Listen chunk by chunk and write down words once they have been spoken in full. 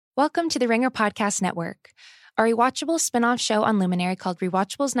Welcome to the Ringer Podcast Network. Our rewatchable spin-off show on Luminary called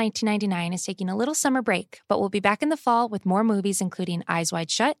Rewatchables 1999 is taking a little summer break, but we'll be back in the fall with more movies including Eyes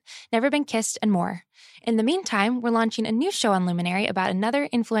Wide Shut, Never Been Kissed, and more. In the meantime, we're launching a new show on Luminary about another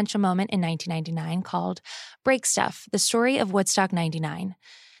influential moment in 1999 called Break Stuff, the story of Woodstock 99.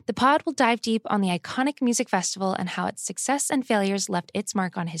 The pod will dive deep on the iconic music festival and how its success and failures left its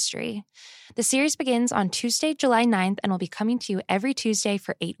mark on history. The series begins on Tuesday, July 9th, and will be coming to you every Tuesday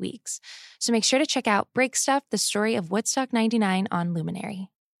for 8 weeks. So make sure to check out Break Stuff, the story of Woodstock 99 on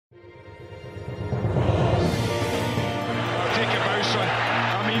Luminary. Take him out, son.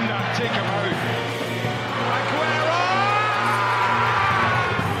 I mean that. Take him out. Aguero!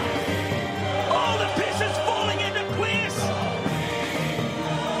 Oh, the pitch is falling into place.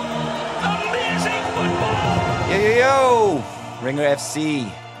 Amazing football. Yo, yo, yo! Ringer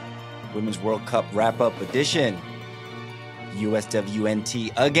FC, Women's World Cup wrap-up edition.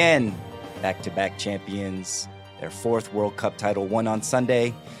 USWNT again, back-to-back champions. Their fourth World Cup title won on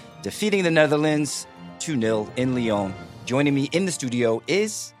Sunday, defeating the Netherlands 2-0 in Lyon. Joining me in the studio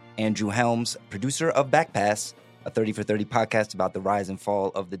is Andrew Helms, producer of Backpass, a 30 for 30 podcast about the rise and fall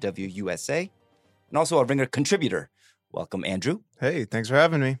of the WUSA, and also a Ringer contributor. Welcome, Andrew. Hey, thanks for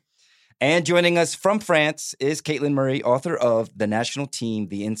having me. And joining us from France is Caitlin Murray, author of The National Team,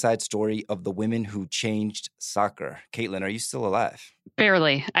 The Inside Story of the Women Who Changed Soccer. Caitlin, are you still alive?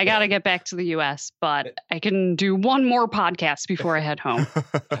 Barely. I got to get back to the U.S., but I can do one more podcast before I head home.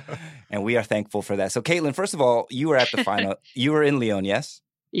 And we are thankful for that. So, Caitlin, first of all, you were at the final. You were in Lyon, yes?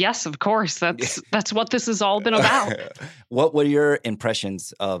 Yes, of course. That's what this has all been about. What were your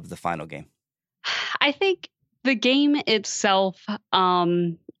impressions of the final game? I think the game itself,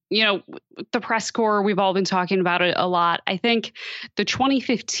 the press corps, we've all been talking about it a lot. I think the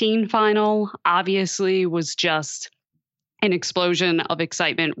 2015 final obviously was just an explosion of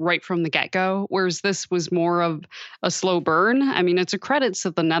excitement right from the get-go, whereas this was more of a slow burn. I mean, it's a credit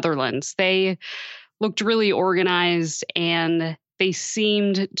to the Netherlands. They looked really organized and they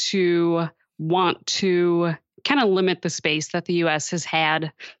seemed to want to kind of limit the space that the U.S. has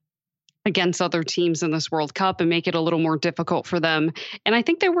had against other teams in this World Cup and make it a little more difficult for them. And I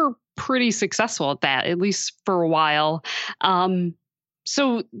think they were pretty successful at that, at least for a while.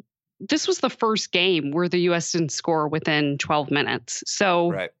 So this was the first game where the U.S. didn't score within 12 minutes.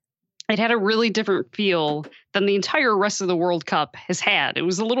 So It had a really different feel than the entire rest of the World Cup has had. It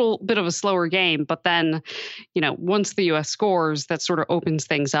was a little bit of a slower game, but then, once the U.S. scores, that sort of opens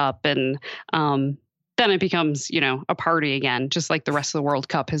things up and then it becomes, a party again, just like the rest of the World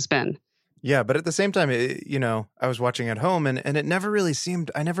Cup has been. Yeah, but at the same time, I was watching at home and it never really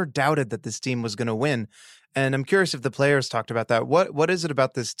seemed, I never doubted that this team was going to win. And I'm curious if the players talked about that. What is it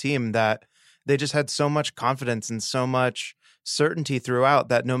about this team that they just had so much confidence and so much certainty throughout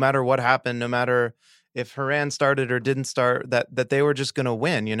that no matter what happened, no matter if Haran started or didn't start, that they were just going to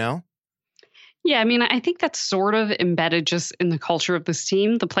win, Yeah, I mean, I think that's sort of embedded just in the culture of this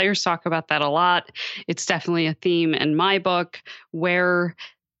team. The players talk about that a lot. It's definitely a theme in my book where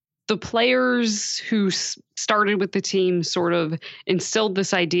the players who started with the team sort of instilled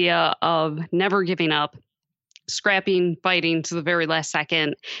this idea of never giving up, scrapping, fighting to the very last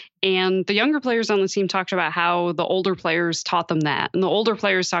second. And the younger players on the team talked about how the older players taught them that. And the older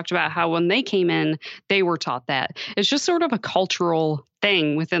players talked about how when they came in, they were taught that. It's just sort of a cultural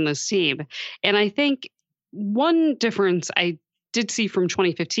thing within this team. And I think one difference I did see from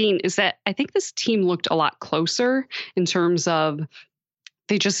 2015 is that I think this team looked a lot closer in terms of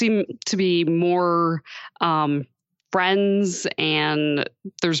they just seem to be more friends and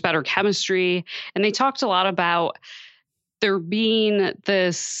there's better chemistry. And they talked a lot about there being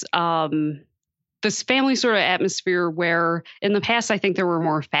this this family sort of atmosphere where in the past, I think there were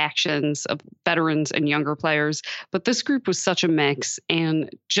more factions of veterans and younger players, but this group was such a mix. And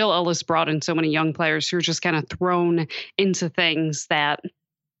Jill Ellis brought in so many young players who were just kind of thrown into things that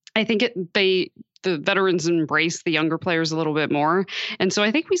I think the veterans embraced the younger players a little bit more. And so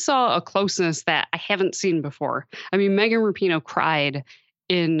I think we saw a closeness that I haven't seen before. I mean, Megan Rapinoe cried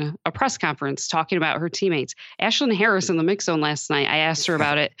in a press conference talking about her teammates. Ashlyn Harris in the mix zone last night, I asked her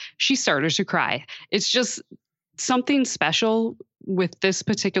about it. She started to cry. It's just something special with this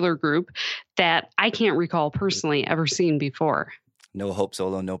particular group that I can't recall personally ever seen before. No Hope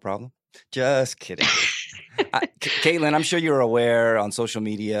Solo, no problem. Just kidding. Caitlin, I'm sure you're aware on social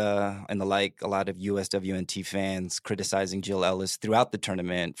media and the like, a lot of USWNT fans criticizing Jill Ellis throughout the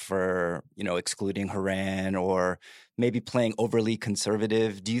tournament for, excluding Haran or maybe playing overly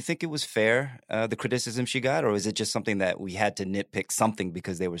conservative. Do you think it was fair, the criticism she got, or is it just something that we had to nitpick something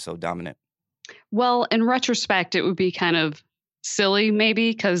because they were so dominant? Well, in retrospect, it would be kind of silly,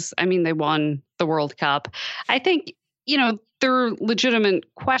 maybe, because, I mean, they won the World Cup. I think, there are legitimate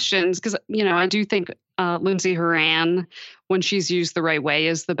questions because, I do think Lindsey Horan, when she's used the right way,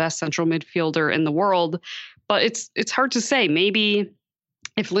 is the best central midfielder in the world. But it's hard to say. Maybe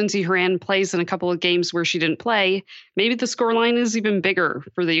if Lindsey Horan plays in a couple of games where she didn't play, maybe the scoreline is even bigger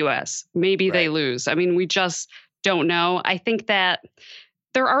for the U.S. Maybe they lose. I mean, we just don't know. I think that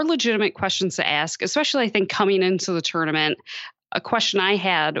there are legitimate questions to ask, especially I think coming into the tournament. A question I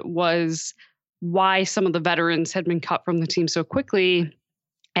had was why some of the veterans had been cut from the team so quickly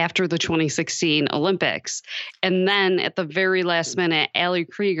after the 2016 Olympics. And then at the very last minute, Ali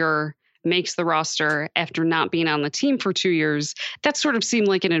Krieger makes the roster after not being on the team for 2 years. That sort of seemed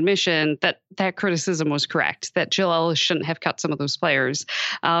like an admission that that criticism was correct, that Jill Ellis shouldn't have cut some of those players.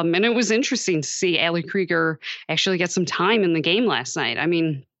 And it was interesting to see Ali Krieger actually get some time in the game last night. I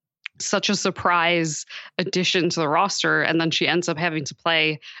mean, such a surprise addition to the roster. And then she ends up having to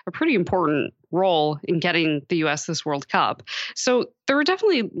play a pretty important role in getting the U.S. this World Cup. So there were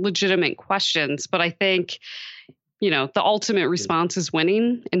definitely legitimate questions, but I think, the ultimate response is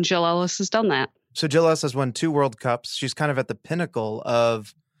winning, and Jill Ellis has done that. So Jill Ellis has won 2 World Cups. She's kind of at the pinnacle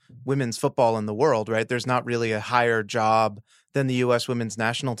of women's football in the world, right? There's not really a higher job than the U.S. women's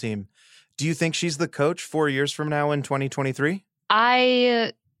national team. Do you think she's the coach 4 years from now in 2023?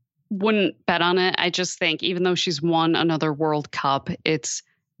 I wouldn't bet on it. I just think even though she's won another World Cup, it's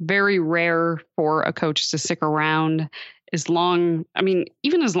very rare for a coach to stick around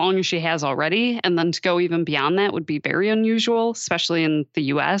even as long as she has already, and then to go even beyond that would be very unusual, especially in the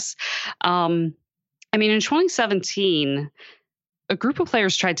U.S. In 2017, a group of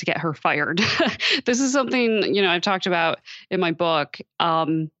players tried to get her fired. This is something, I've talked about in my book.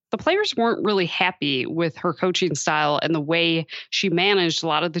 The players weren't really happy with her coaching style and the way she managed a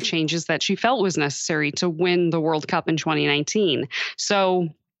lot of the changes that she felt was necessary to win the World Cup in 2019. So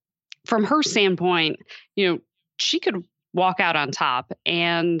from her standpoint, she could walk out on top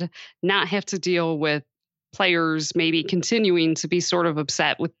and not have to deal with players maybe continuing to be sort of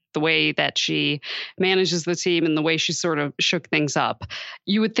upset with the way that she manages the team and the way she sort of shook things up.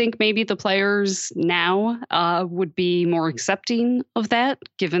 You would think maybe the players now would be more accepting of that,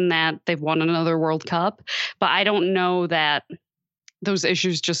 given that they've won another World Cup. But I don't know that those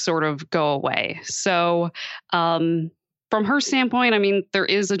issues just sort of go away. So, from her standpoint, there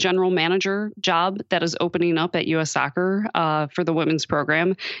is a general manager job that is opening up at U.S. Soccer for the women's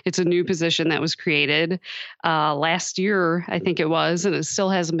program. It's a new position that was created last year, I think it was, and it still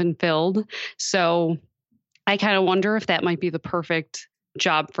hasn't been filled. So I kind of wonder if that might be the perfect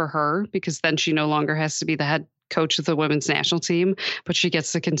job for her, because then she no longer has to be the head coach of the women's national team, but she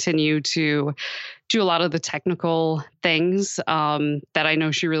gets to continue to do a lot of the technical things that I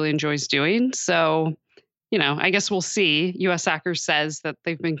know she really enjoys doing. So I guess we'll see. U.S. Soccer says that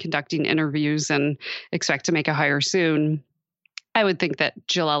they've been conducting interviews and expect to make a hire soon. I would think that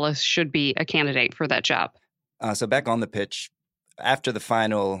Jill Ellis should be a candidate for that job. So back on the pitch, after the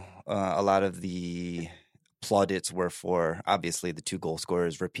final, a lot of the plaudits were for, obviously, the 2 goal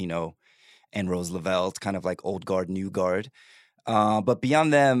scorers, Rapinoe and Rose Lavelle. It's kind of like old guard, new guard. But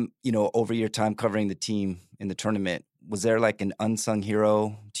beyond them, over your time covering the team in the tournament, was there like an unsung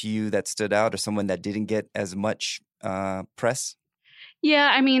hero to you that stood out, or someone that didn't get as much press?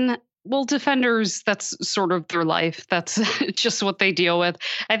 Yeah, defenders, that's sort of their life. That's just what they deal with.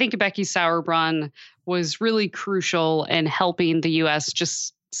 I think Becky Sauerbrunn was really crucial in helping the U.S.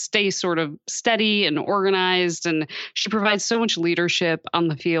 just stay sort of steady and organized. And she provides so much leadership on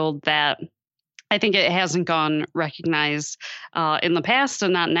the field that I think it hasn't gone recognized in the past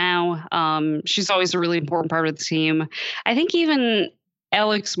and not now. She's always a really important part of the team. I think even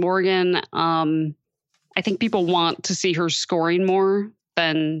Alex Morgan, I think people want to see her scoring more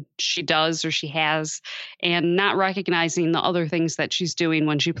than she does or she has, and not recognizing the other things that she's doing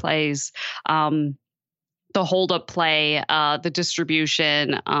when she plays. The hold-up play, the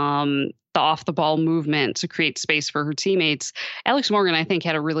distribution, the off-the-ball movement to create space for her teammates. Alex Morgan, I think,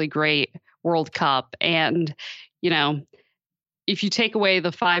 had a really great World Cup. And, if you take away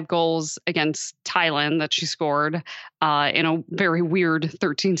the 5 goals against Thailand that she scored in a very weird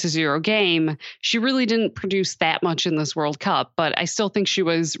 13-0 game, she really didn't produce that much in this World Cup. But I still think she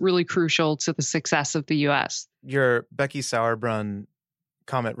was really crucial to the success of the U.S. Your Becky Sauerbrunn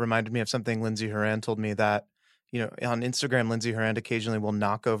comment reminded me of something Lindsey Horan told me, that, on Instagram, Lindsey Horan occasionally will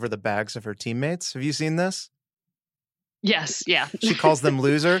knock over the bags of her teammates. Have you seen this? Yes, yeah. She calls them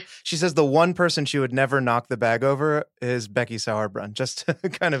loser. She says the one person she would never knock the bag over is Becky Sauerbrunn, just to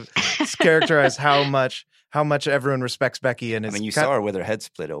kind of characterize how much how much everyone respects Becky. And I mean, you saw her with her head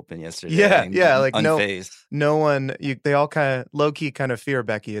split open yesterday. Yeah, like unfazed. No one. They all kind of low key kind of fear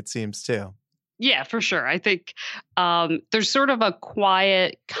Becky. It seems too. Yeah, for sure. I think there's sort of a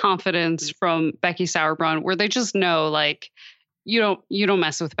quiet confidence from Becky Sauerbrunn where they just know, like, you don't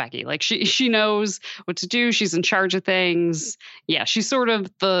mess with Becky. Like she knows what to do. She's in charge of things. Yeah, she's sort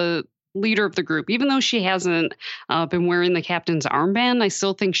of the leader of the group. Even though she hasn't been wearing the captain's armband, I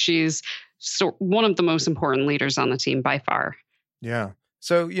still think she's one of the most important leaders on the team by far. Yeah.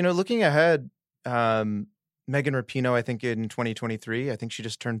 So, looking ahead, Megan Rapinoe, I think in 2023, I think she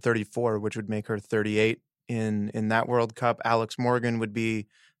just turned 34, which would make her 38 in that World Cup. Alex Morgan would be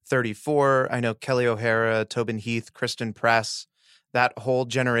 34. I know Kelly O'Hara, Tobin Heath, Kristen Press, that whole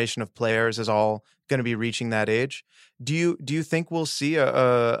generation of players is all going to be reaching that age. Do you think we'll see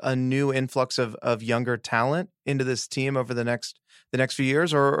a new influx of younger talent into this team over the next few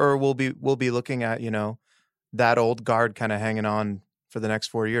years, or we'll be looking at that old guard kind of hanging on for the next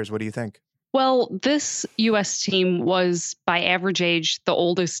 4 years? What do you think? Well, this U.S. team was by average age the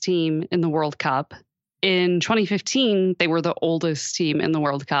oldest team in the World Cup. In 2015, they were the oldest team in the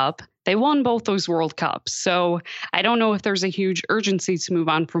World Cup. They won both those World Cups. So I don't know if there's a huge urgency to move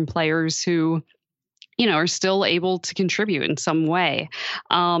on from players who, are still able to contribute in some way.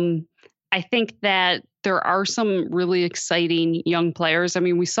 I think that there are some really exciting young players. I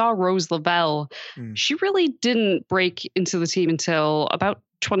mean, we saw Rose Lavelle. She really didn't break into the team until about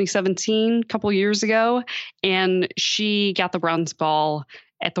 2017, a couple years ago, and she got the bronze ball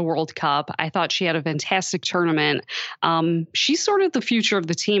at the World Cup. I thought she had a fantastic tournament. She's sort of the future of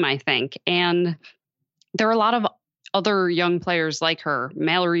the team, I think. And there are a lot of other young players like her,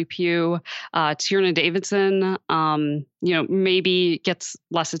 Mallory Pugh, Tierna Davidson, maybe gets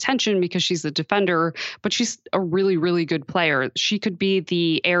less attention because she's a defender, but she's a really, really good player. She could be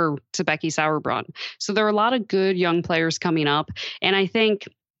the heir to Becky Sauerbrunn. So there are a lot of good young players coming up. And I think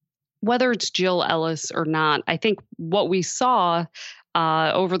whether it's Jill Ellis or not, I think what we saw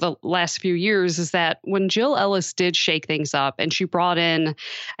over the last few years is that when Jill Ellis did shake things up and she brought in,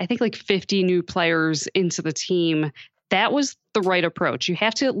 I think, like 50 new players into the team, that was the right approach. You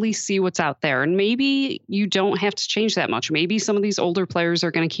have to at least see what's out there. And maybe you don't have to change that much. Maybe some of these older players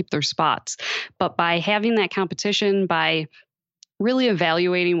are going to keep their spots. But by having that competition, by really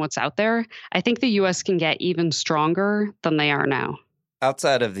evaluating what's out there, I think the U.S. can get even stronger than they are now.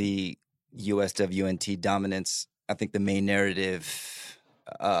 Outside of the USWNT dominance, I think the main narrative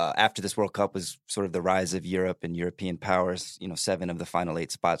after this World Cup was sort of the rise of Europe and European powers. 7 of the final 8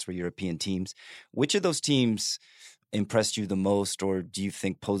 spots were European teams. Which of those teams impressed you the most, or do you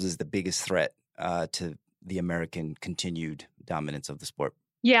think poses the biggest threat to the American continued dominance of the sport?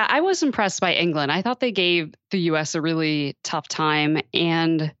 Yeah, I was impressed by England. I thought they gave the U.S. a really tough time,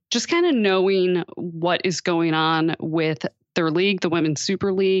 and just kind of knowing what is going on with their league, the Women's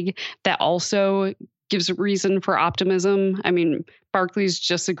Super League, that also gives a reason for optimism. I mean, Barclays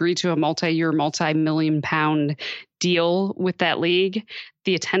just agreed to a multi-year, multi-million-pound deal with that league.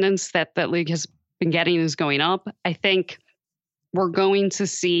 The attendance that league has been getting is going up. I think we're going to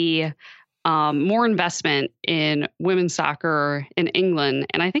see more investment in women's soccer in England,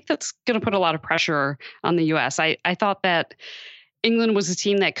 and I think that's going to put a lot of pressure on the U.S. I thought that England was a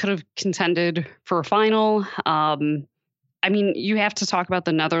team that could have contended for a final. I mean, you have to talk about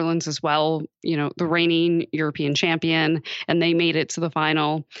the Netherlands as well, the reigning European champion, and they made it to the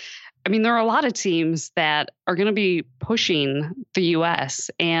final. I mean, there are a lot of teams that are going to be pushing the U.S.,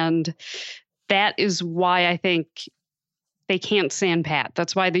 and that is why I think they can't stand pat.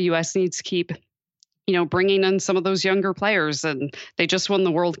 That's why the U.S. needs to keep, bringing in some of those younger players. And they just won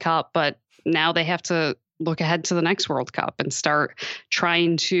the World Cup, but now they have to look ahead to the next World Cup and start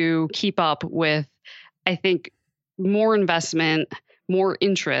trying to keep up with, I think, more investment, more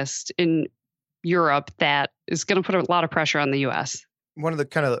interest in Europe that is going to put a lot of pressure on the U.S. One of the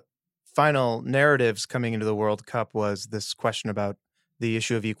kind of final narratives coming into the World Cup was this question about the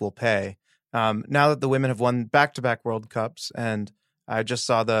issue of equal pay. Now that the women have won back-to-back World Cups, and I just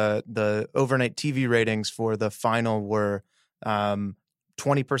saw the overnight TV ratings for the final were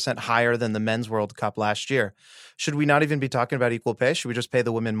 20% higher than the men's World Cup last year. Should we not even be talking about equal pay? Should we just pay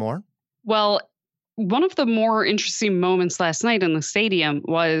the women more? Well, one of the more interesting moments last night in the stadium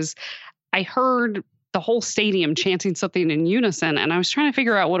was I heard the whole stadium chanting something in unison, and I was trying to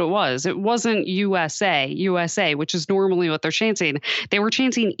figure out what it was. It wasn't USA, which is normally what they're chanting. They were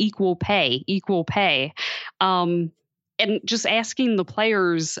chanting equal pay. And just asking the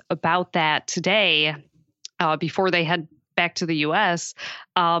players about that today, before they head back to the US,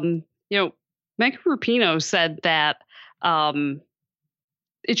 Megan Rapinoe said that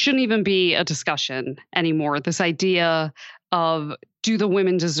it shouldn't even be a discussion anymore. This idea of, do the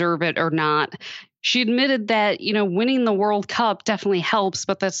women deserve it or not? She admitted that, winning the World Cup definitely helps,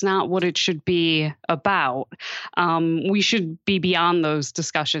 but that's not what it should be about. We should be beyond those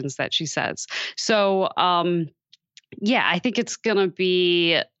discussions that she says. So, I think it's going to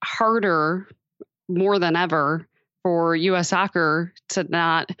be harder more than ever for U.S. soccer to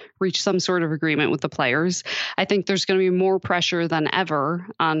not reach some sort of agreement with the players. I think there's going to be more pressure than ever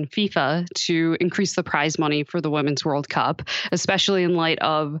on FIFA to increase the prize money for the Women's World Cup, especially in light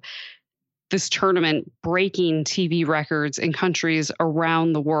of this tournament breaking TV records in countries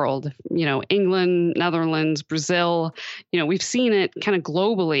around the world. England, Netherlands, Brazil. We've seen it kind of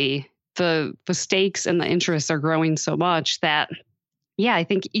globally. The stakes and the interests are growing so much that, I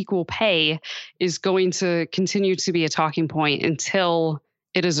think equal pay is going to continue to be a talking point until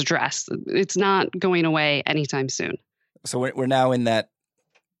it is addressed. It's not going away anytime soon. So we're now in that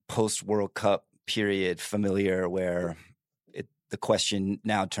post-World Cup period, familiar, where the question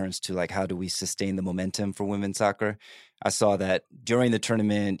now turns to, like, how do we sustain the momentum for women's soccer? I saw that during the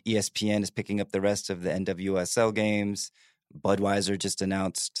tournament, ESPN is picking up the rest of the NWSL games. Budweiser just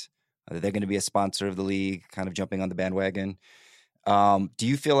announced that they're going to be a sponsor of the league, kind of jumping on the bandwagon. Do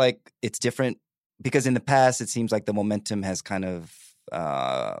you feel like it's different? Because in the past, it seems like the momentum has kind of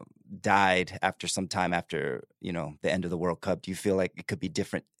died after some time after, the end of the World Cup. Do you feel like it could be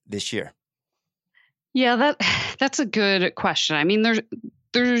different this year? Yeah, that's a good question. I mean,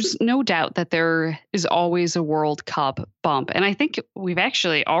 there's no doubt that there is always a World Cup bump. And I think we've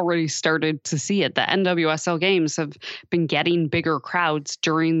actually already started to see it. The NWSL games have been getting bigger crowds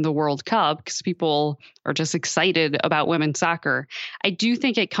during the World Cup because people are just excited about women's soccer. I do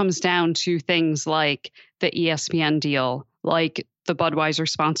think it comes down to things like the ESPN deal, like the Budweiser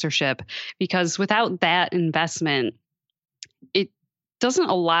sponsorship, because without that investment, it doesn't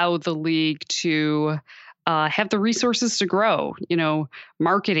allow the league to have the resources to grow,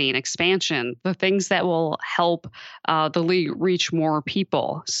 marketing, expansion, the things that will help the league reach more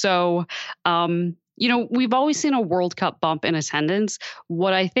people. So, we've always seen a World Cup bump in attendance.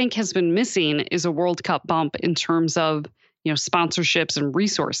 What I think has been missing is a World Cup bump in terms of, sponsorships and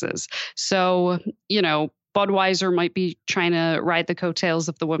resources. So, Budweiser might be trying to ride the coattails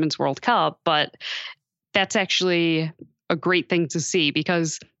of the Women's World Cup, but that's actually a great thing to see,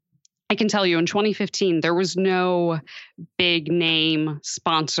 because I can tell you in 2015, there was no big name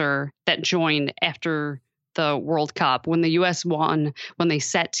sponsor that joined after the World Cup. When the U.S. won, when they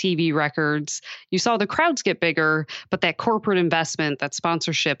set TV records, you saw the crowds get bigger, but that corporate investment, that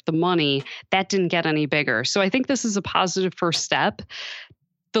sponsorship, the money, that didn't get any bigger. So I think this is a positive first step.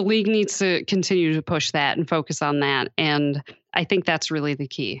 The league needs to continue to push that and focus on that. And I think that's really the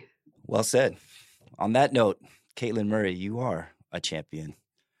key. Well said. On that note, Caitlin Murray, you are a champion.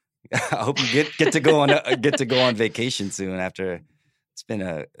 I hope you get to go on vacation soon after it's been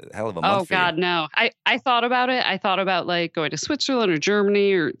a hell of a month. Oh God, no. I thought about it. I thought about like going to Switzerland or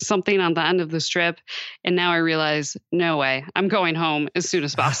Germany or something on the end of this trip. And now I realize, no way. I'm going home as soon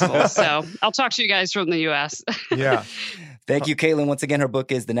as possible. So I'll talk to you guys from the US. Yeah. Thank you, Caitlin. Once again, her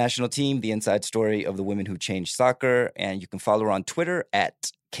book is The National Team, The Inside Story of the Women Who Changed Soccer. And you can follow her on Twitter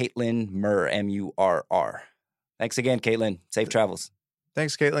at Caitlin Murr, M-U-R-R. Thanks again, Caitlin. Safe travels.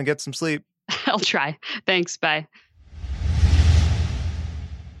 Thanks, Caitlin. Get some sleep. I'll try. Thanks. Bye.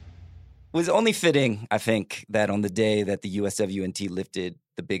 It was only fitting, I think, that on the day that the USWNT lifted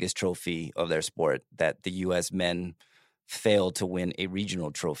the biggest trophy of their sport, that the U.S. men failed to win a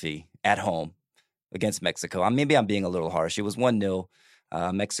regional trophy at home against Mexico. Maybe I'm being a little harsh. It was 1-0.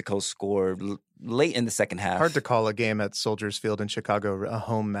 Mexico scored late in the second half. Hard to call a game at Soldiers Field in Chicago a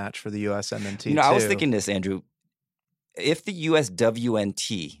home match for the USMNT. I was thinking this, Andrew. If the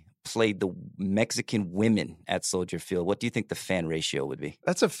USWNT played the Mexican women at Soldier Field, what do you think the fan ratio would be?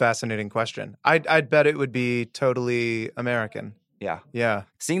 That's a fascinating question. I'd bet it would be totally American. Yeah.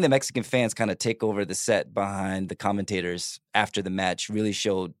 Seeing the Mexican fans kind of take over the set behind the commentators after the match really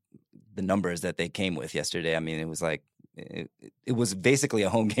showed the numbers that they came with yesterday. I mean, it was like it was basically a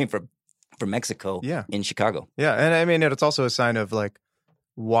home game for Mexico in Chicago. Yeah, and I mean, it's also a sign of like,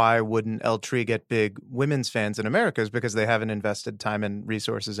 why wouldn't El Tri get big women's fans in America? Is because they haven't invested time and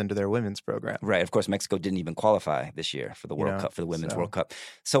resources into their women's program. Right. Of course, Mexico didn't even qualify this year for the World Cup, for the Women's World Cup.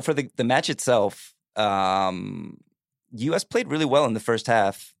 So for the match itself, U.S. played really well in the first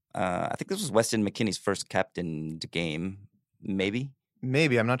half. I think this was Weston McKennie's first captained game, maybe.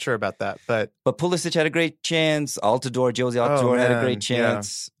 I'm not sure about that, but Pulisic had a great chance. Josie Altidore had a great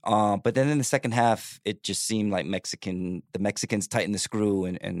chance. Yeah. But then in the second half, it just seemed like the Mexicans tightened the screw,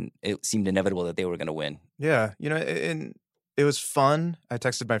 and it seemed inevitable that they were going to win. Yeah, and it was fun. I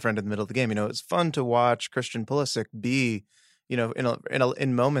texted my friend in the middle of the game. It was fun to watch Christian Pulisic be,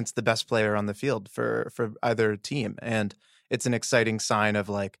 in moments the best player on the field for either team, and it's an exciting sign of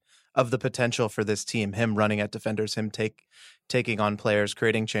the potential for this team. Him running at defenders, him taking on players,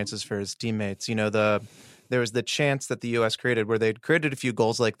 creating chances for his teammates. There was the chance that the U.S. created where they'd created a few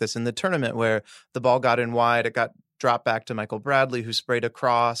goals like this in the tournament where the ball got in wide, it got dropped back to Michael Bradley, who sprayed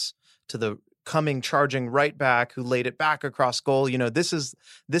across to the charging right back, who laid it back across goal. This is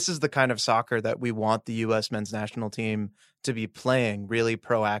the kind of soccer that we want the U.S. men's national team to be playing, really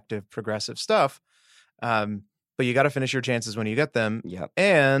proactive, progressive stuff. But you got to finish your chances when you get them. Yep.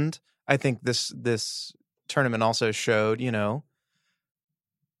 And I think this tournament also showed,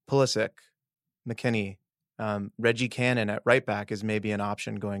 Pulisic, McKennie, Reggie Cannon at right back is maybe an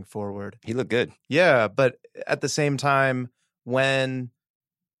option going forward. He looked good. Yeah, but at the same time, when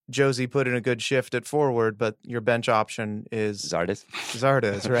Josie put in a good shift at forward, but your bench option is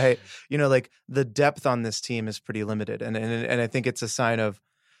Zardes, right? The depth on this team is pretty limited, and I think it's a sign of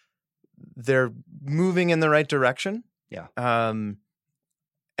they're moving in the right direction. Yeah.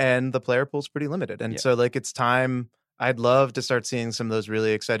 And the player pool's pretty limited, and so it's time. I'd love to start seeing some of those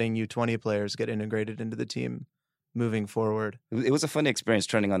really exciting U20 players get integrated into the team moving forward. It was a fun experience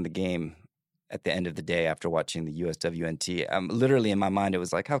turning on the game at the end of the day after watching the USWNT. Literally in my mind, it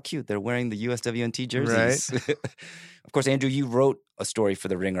was like, how cute. They're wearing the USWNT jerseys. Right. Of course, Andrew, you wrote a story for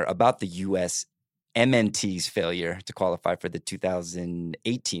The Ringer about the USMNT's failure to qualify for the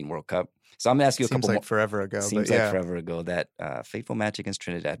 2018 World Cup. So I'm going to ask you a couple more. Forever ago. Seems like forever ago, that fateful match against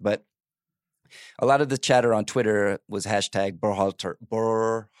Trinidad. But a lot of the chatter on Twitter was hashtag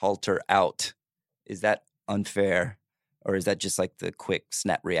Berhalter out. Is that unfair? Or is that just like the quick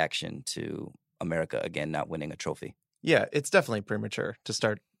snap reaction to America again not winning a trophy? Yeah, it's definitely premature to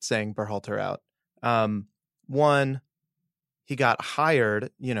start saying Berhalter out. One, he got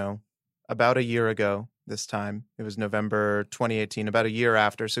hired, about a year ago this time. It was November 2018, about a year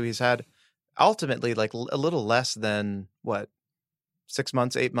after. So he's had ultimately a little less than 6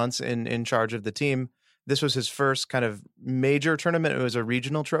 months, 8 months in charge of the team. This was his first kind of major tournament. It was a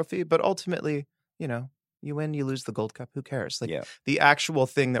regional trophy, but ultimately, you win, you lose the Gold Cup. Who cares? The actual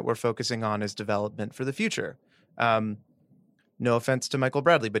thing that we're focusing on is development for the future. No offense to Michael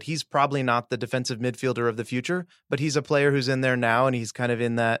Bradley, but he's probably not the defensive midfielder of the future, but he's a player who's in there now, and he's kind of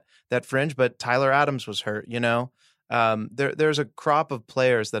in that fringe. But Tyler Adams was hurt, There's a crop of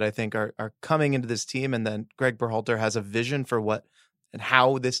players that I think are coming into this team, and then Greg Berhalter has a vision for what and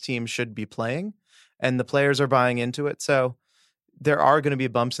how this team should be playing, and the players are buying into it. So there are going to be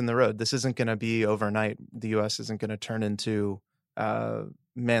bumps in the road. This isn't going to be overnight. The U.S. isn't going to turn into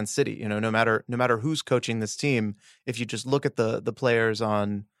Man City. No matter who's coaching this team, if you just look at the players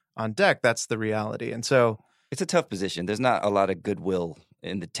on deck, that's the reality. And so it's a tough position. There's not a lot of goodwill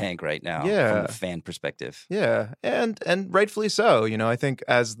in the tank right now from a fan perspective. Yeah, and rightfully so. I think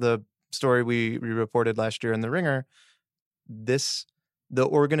as the story we reported last year in The Ringer, the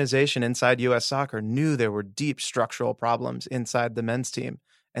organization inside U.S. Soccer knew there were deep structural problems inside the men's team,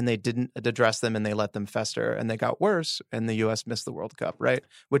 and they didn't address them, and they let them fester, and they got worse, and the U.S. missed the World Cup, right?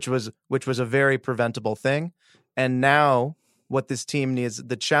 Which was a very preventable thing. And now what this team needs,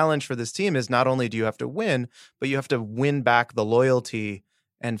 the challenge for this team is not only do you have to win, but you have to win back the loyalty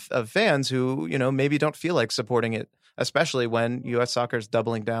of fans who, maybe don't feel like supporting it, especially when U.S. Soccer is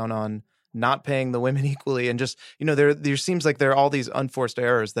doubling down on not paying the women equally, and just there seems like there are all these unforced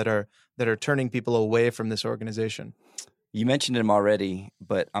errors that are turning people away from this organization. You mentioned him already,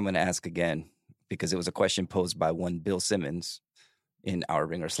 but I'm going to ask again because it was a question posed by one Bill Simmons in our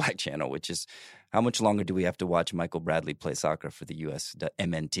Ringer Slack channel, which is, how much longer do we have to watch Michael Bradley play soccer for the U.S. the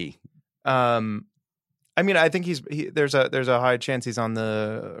MNT? I think there's a high chance he's on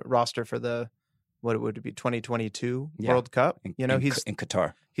the roster for the, what it would be, 2022 World Cup. He's in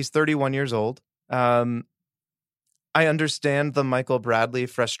Qatar. He's 31 years old. I understand the Michael Bradley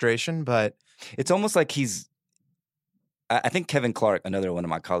frustration, but it's almost like I think Kevin Clark, another one of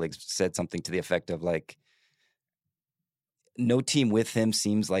my colleagues, said something to the effect of no team with him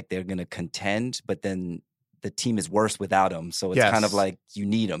seems like they're going to contend, but then the team is worse without him. So it's kind of like you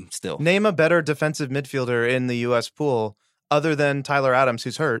need him still. Name a better defensive midfielder in the U.S. pool other than Tyler Adams,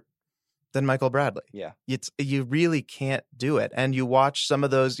 who's hurt, than Michael Bradley. Yeah. You really can't do it. And you watch some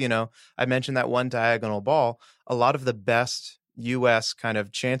of those, I mentioned that one diagonal ball. A lot of the best U.S. kind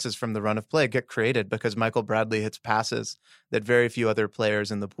of chances from the run of play get created because Michael Bradley hits passes that very few other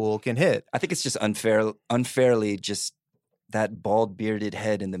players in the pool can hit. I think it's just unfairly just that bald bearded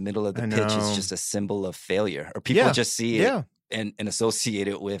head in the middle of the pitch is just a symbol of failure, or people just see it and associate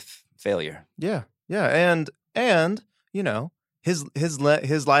it with failure. Yeah. Yeah. And you know, his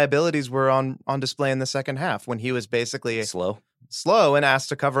liabilities were on display in the second half when he was basically slow and asked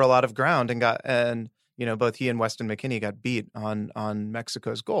to cover a lot of ground and both he and Weston McKennie got beat on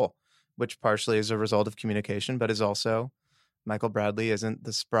Mexico's goal, which partially is a result of communication, but is also Michael Bradley isn't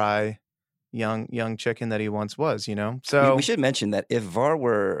the spry young chicken that he once was, So we should mention that if VAR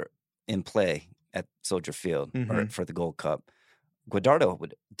were in play at Soldier Field or for the Gold Cup, Guadardo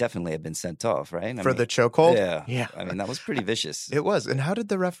would definitely have been sent off, right? The chokehold? Yeah. I mean, that was pretty vicious. It was. And how did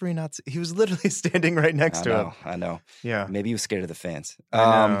the referee not see? He was literally standing right next to him. I know. Yeah. Maybe he was scared of the fans.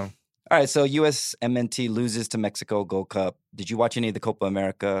 I know. All right, so USMNT loses to Mexico Gold Cup. Did you watch any of the Copa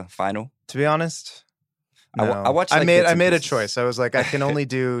America final? To be honest, no. I watched. I made a choice. I was like, I can only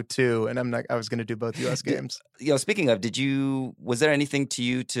do 2, and I was going to do both U.S. games. Speaking of, was there anything to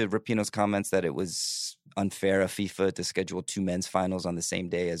you to Rapinoe's comments that it was unfair of FIFA to schedule 2 men's finals on the same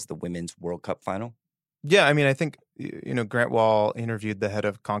day as the Women's World Cup final? Yeah, I mean, I think Grant Wall interviewed the head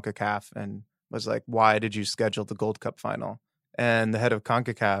of CONCACAF and was like, "Why did you schedule the Gold Cup final?" And the head of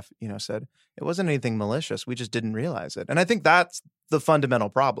CONCACAF, said it wasn't anything malicious. We just didn't realize it. And I think that's the fundamental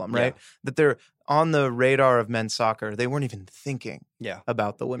problem, right? Yeah. That they're on the radar of men's soccer. They weren't even thinking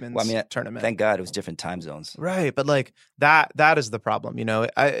about the women's tournament. Thank God it was different time zones. Right. But like that is the problem.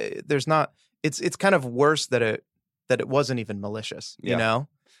 There's not, it's kind of worse that it wasn't even malicious, that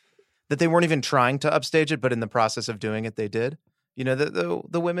they weren't even trying to upstage it, but in the process of doing it, they did. The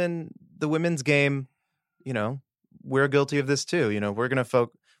women's game, we're guilty of this too. We're going to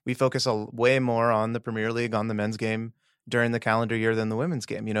we focus way more on the Premier League, on the men's game during the calendar year than the women's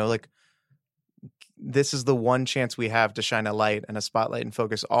game. This is the one chance we have to shine a light and a spotlight and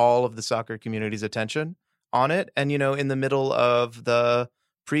focus all of the soccer community's attention on it. And, in the middle of the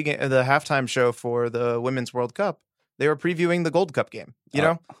halftime show for the Women's World Cup, they were previewing the Gold Cup game,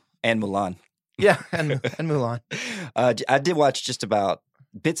 And Mulan. Yeah, and Mulan. I did watch just about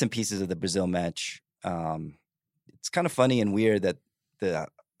bits and pieces of the Brazil match. It's kind of funny and weird that the,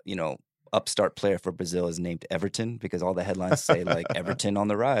 upstart player for Brazil is named Everton because all the headlines say like Everton on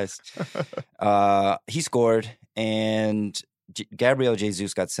the rise. He scored and Gabriel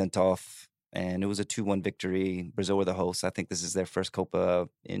Jesus got sent off and it was a 2-1 victory. Brazil were the hosts. I think this is their first Copa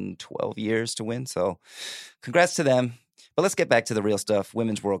in 12 years to win. So congrats to them. But let's get back to the real stuff.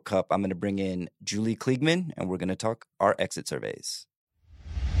 Women's World Cup. I'm going to bring in Julie Kliegman and we're going to talk our exit surveys.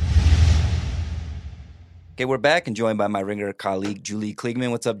 Okay, we're back and joined by my Ringer colleague, Julie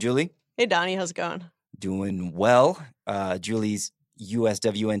Kliegman. What's up, Julie? Hey, Donnie. How's it going? Doing well. Julie's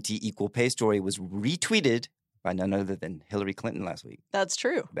USWNT equal pay story was retweeted by none other than Hillary Clinton last week. That's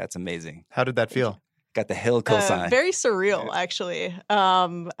true. That's amazing. How did that feel? Got the Hill cosign. Very surreal, actually.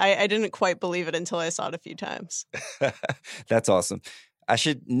 I didn't quite believe it until I saw it a few times. That's awesome. I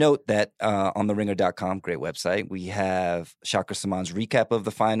should note that on theringer.com, great website, we have Shakir Saman's recap of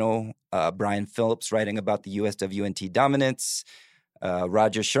the final, Brian Phillips writing about the USWNT dominance,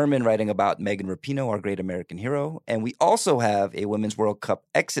 Roger Sherman writing about Megan Rapinoe, our great American hero. And we also have a Women's World Cup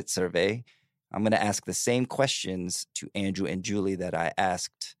exit survey. I'm going to ask the same questions to Andrew and Julie that I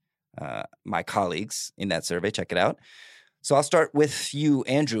asked my colleagues in that survey. Check it out. So I'll start with you,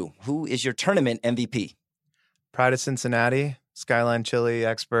 Andrew. Who is your tournament MVP? Pride of Cincinnati, Skyline Chili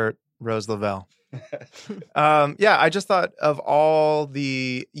expert, Rose Lavelle. I just thought of all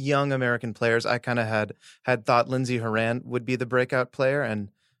the young American players, I kind of had thought Lindsey Horan would be the breakout player, and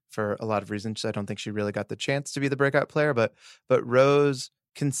for a lot of reasons, I don't think she really got the chance to be the breakout player. But Rose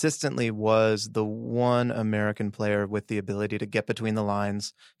consistently was the one American player with the ability to get between the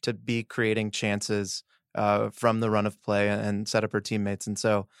lines, to be creating chances from the run of play and set up her teammates, and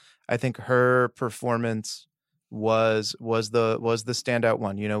so I think her performance was the standout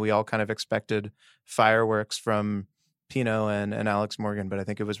one. We all kind of expected fireworks from Pino and Alex Morgan, but I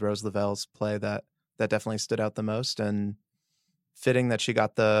think it was Rose Lavelle's play that definitely stood out the most, and fitting that she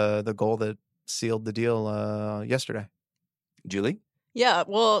got the goal that sealed the deal yesterday. Julie? Yeah,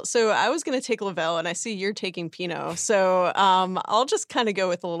 well, so I was going to take Lavelle, and I see you're taking Pino, so I'll just kind of go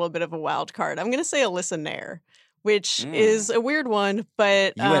with a little bit of a wild card. I'm going to say Alyssa Nair, which is a weird one,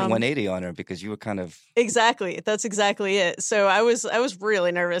 but you went 180 on her because you were kind of exactly. That's exactly it. So I was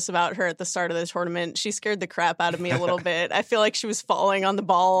really nervous about her at the start of the tournament. She scared the crap out of me a little bit. I feel like she was falling on the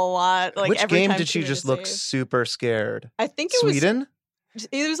ball a lot. Like which every game time did she just look super scared? I think it Sweden?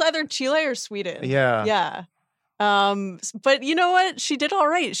 It was either Chile or Sweden. Yeah. But you know what? She did all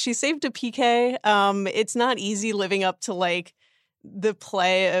right. She saved a PK. It's not easy living up to like the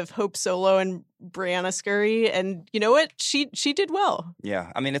play of Hope Solo and Brianna Scurry, and you know what? She did well.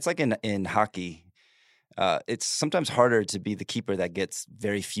 Yeah, I mean, it's like in hockey. it's sometimes harder to be the keeper that gets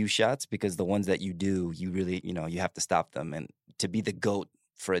very few shots because the ones that you do, you really, you have to stop them. And to be the GOAT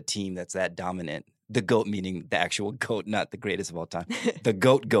for a team that's that dominant, the GOAT meaning the actual GOAT, not the greatest of all time, the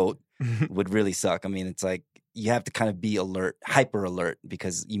GOAT would really suck. I mean, it's like you have to kind of be alert, hyper alert,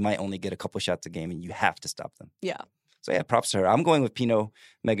 because you might only get a couple shots a game and you have to stop them. Yeah. So yeah, props to her. I'm going with Pino,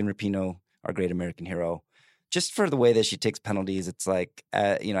 Megan Rapinoe, our great American hero. Just for the way that she takes penalties, it's like,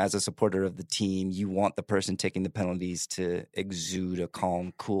 as a supporter of the team, you want the person taking the penalties to exude a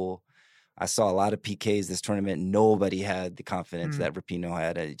calm, cool. I saw a lot of PKs this tournament. Nobody had the confidence that Rapinoe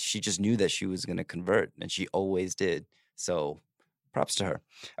had. She just knew that she was going to convert, and she always did. So props to her.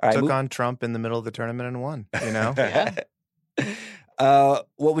 All right, Took on Trump in the middle of the tournament and won, Yeah.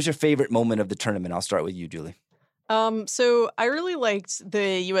 What was your favorite moment of the tournament? I'll start with you, Julie. So I really liked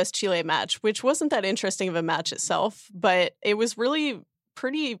the US-Chile match, which wasn't that interesting of a match itself, but it was really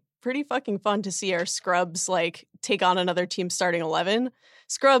pretty fucking fun to see our scrubs take on another team starting 11.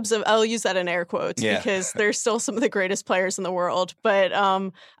 Scrubs, I'll use that in air quotes because they're still some of the greatest players in the world. But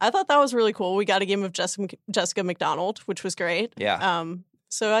I thought that was really cool. We got a game of Jessica McDonald, which was great. Yeah.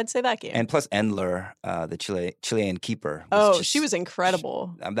 So I'd say that game. And plus Endler, the Chilean keeper. She was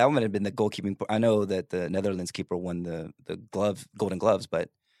incredible. That would have been the goalkeeping. I know that the Netherlands keeper won the Golden Gloves, but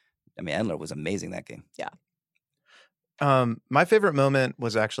I mean, Endler was amazing that game. Yeah. My favorite moment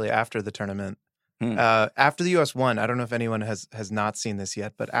was actually after the tournament. After the U.S. won, I don't know if anyone has not seen this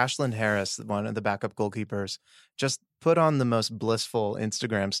yet, but Ashlyn Harris, one of the backup goalkeepers, just put on the most blissful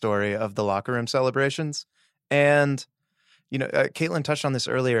Instagram story of the locker room celebrations. And Caitlin touched on this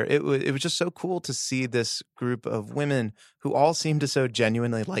earlier. It was just so cool to see this group of women who all seem to so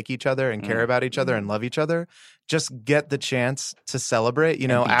genuinely like each other and care about each other and love each other, just get the chance to celebrate,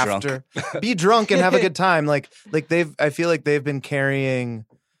 after be drunk and have a good time. I feel like they've been carrying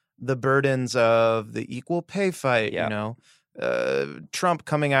the burdens of the equal pay fight, Trump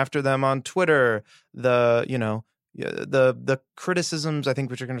coming after them on Twitter, the criticisms, I think,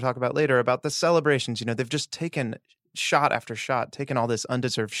 which we're going to talk about later, about the celebrations. They've just taken shot after shot, taken all this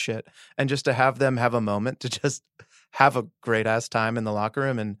undeserved shit, and just to have them have a moment to just have a great ass time in the locker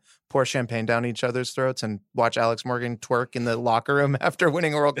room and pour champagne down each other's throats and watch Alex Morgan twerk in the locker room after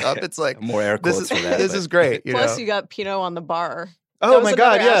winning a World Cup. It's like more air quotes for that. This is great. Plus, you got Pino on the bar. Oh my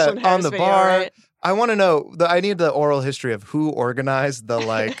God! Yeah, on the video, bar. Right? I want to know. I need the oral history of who organized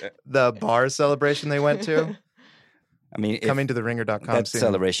the bar celebration they went to. I mean, coming to theringer.com. That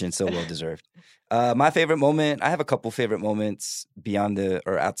celebration is so well deserved. My favorite moment. I have a couple favorite moments beyond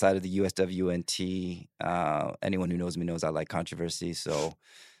or outside of the USWNT. Anyone who knows me knows I like controversy. So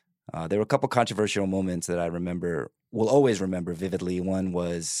there were a couple controversial moments that I will always remember vividly. One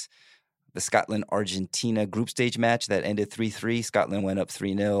was the Scotland-Argentina group stage match that ended 3-3. Scotland went up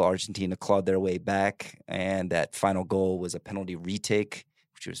 3-0. Argentina clawed their way back. And that final goal was a penalty retake,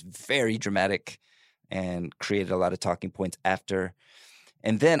 which was very dramatic and created a lot of talking points after.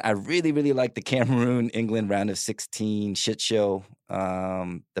 And then I really, really liked the Cameroon-England round of 16 shit show.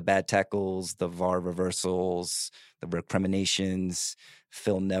 The bad tackles, the VAR reversals, the recriminations,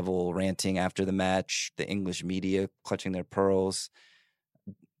 Phil Neville ranting after the match, the English media clutching their pearls.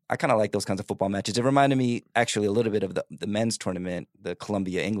 I kind of like those kinds of football matches. It reminded me actually a little bit of the men's tournament, the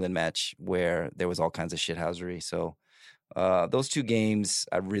Colombia-England match, where there was all kinds of shithousery. So those two games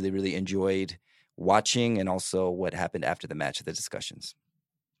I really, really enjoyed watching, and also what happened after the match, the discussions.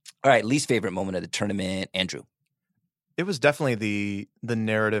 All right, least favorite moment of the tournament, Andrew. It was definitely the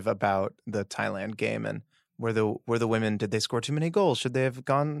narrative about the Thailand game and where the women, did they score too many goals? Should they have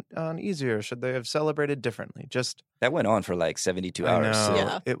gone on easier? Should they have celebrated differently? Just that went on for like 72 hours. So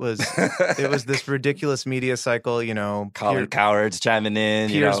yeah. It was this ridiculous media cycle. Colin Coward's chiming in.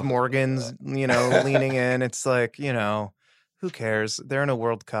 Piers Morgan's leaning in. It's like who cares? They're in a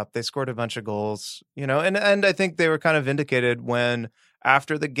World Cup. They scored a bunch of goals. And I think they were kind of vindicated when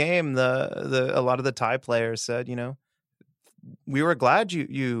after the game a lot of the Thai players said we were glad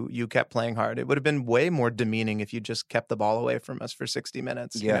you kept playing hard. It would have been way more demeaning if you just kept the ball away from us for 60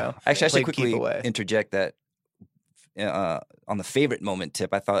 minutes. Yeah. Actually, I should quickly interject that on the favorite moment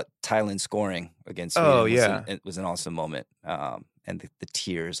tip, I thought Thailand scoring against Sweden was an awesome moment. And the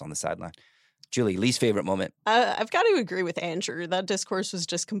tears on the sideline. Julie, least favorite moment? I've got to agree with Andrew. That discourse was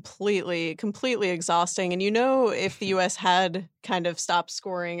just completely exhausting. And if the U.S. had kind of stopped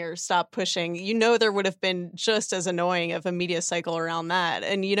scoring or stopped pushing, there would have been just as annoying of a media cycle around that.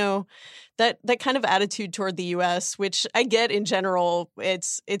 And, that kind of attitude toward the U.S., which I get in general,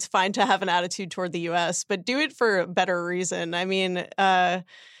 it's fine to have an attitude toward the U.S., but do it for a better reason. I mean,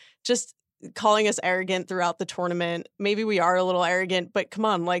 just calling us arrogant throughout the tournament. Maybe we are a little arrogant, but come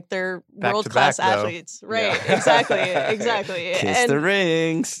on, like they're Back to world-class back, though. athletes. Right, Yeah. exactly. Kiss And the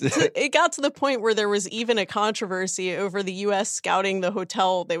rings. it got to the point where there was even a controversy over the U.S. scouting the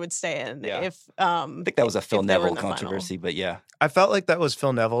hotel they would stay in. Yeah. If I think that was a Phil if they were in Neville the final. controversy, but yeah. I felt like that was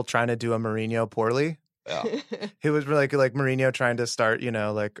Phil Neville trying to do a Mourinho poorly. Yeah. He was like Mourinho trying to start,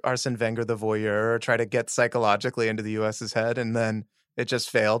 like Arsene Wenger the voyeur, or try to get psychologically into the US's head, and then it just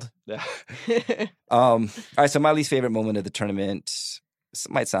failed. Yeah. All right, so my least favorite moment of the tournament, this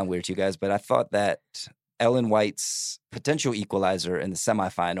might sound weird to you guys, but I thought that Ellen White's potential equalizer in the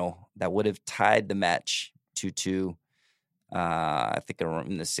semifinal that would have tied the match 2-2, I think around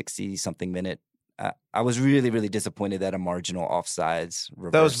in the 60-something minute. I was really, really disappointed that a marginal offsides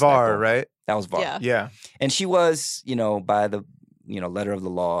reversed That was VAR, goal. right? That was VAR. Yeah. Yeah. And she was, by the, letter of the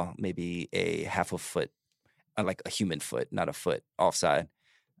law, maybe a half a foot, like a human foot, not a foot offside.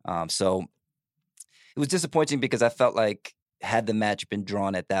 So it was disappointing because I felt like had the match been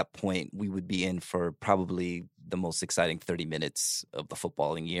drawn at that point, we would be in for probably the most exciting 30 minutes of the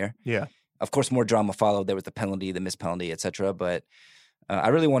footballing year. Yeah. Of course, more drama followed. There was the penalty, the missed penalty, etc. But I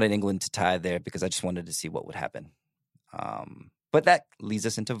really wanted England to tie there because I just wanted to see what would happen. But that leads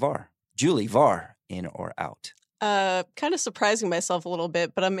us into VAR. Julie, VAR, in or out? Kind of surprising myself a little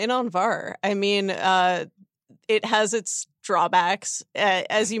bit, but I'm in on VAR. I mean, it has its drawbacks.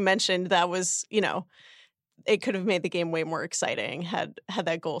 As you mentioned, that was, it could have made the game way more exciting had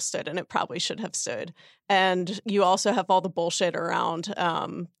that goal stood, and it probably should have stood. And you also have all the bullshit around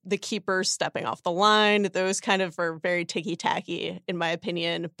the keepers stepping off the line. Those kind of are very ticky-tacky, in my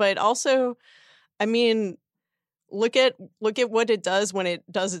opinion. But also, I mean, look at what it does when it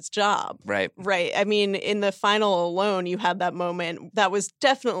does its job. Right. Right. I mean, in the final alone, you had that moment that was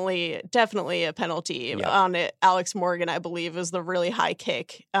definitely a penalty on it. Alex Morgan, I believe, was the really high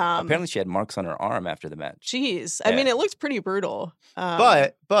kick. Apparently she had marks on her arm after the match. Jeez. I mean, it looked pretty brutal.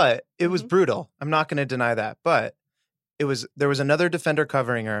 But it was brutal. I'm not going to deny that. But there was another defender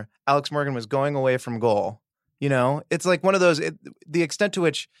covering her. Alex Morgan was going away from goal. It's like one of those, the extent to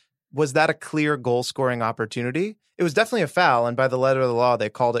which was that a clear goal scoring opportunity? It was definitely a foul, and by the letter of the law, they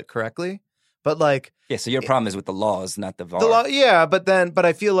called it correctly. But yeah, so your problem is with the laws, not the VAR. The law, yeah, but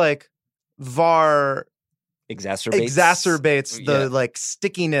I feel like VAR exacerbates the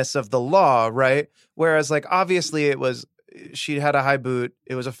stickiness of the law, right? Whereas obviously she had a high boot,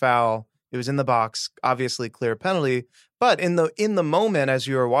 it was a foul, it was in the box, obviously clear penalty. But in the moment, as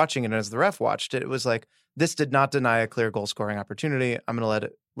you were watching it, and as the ref watched it, it was like, this did not deny a clear goal scoring opportunity. I'm going to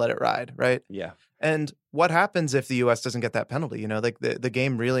let it ride, right? Yeah. And what happens if the U.S. doesn't get that penalty? The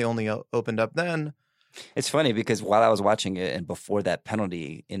game really only opened up then. It's funny because while I was watching it and before that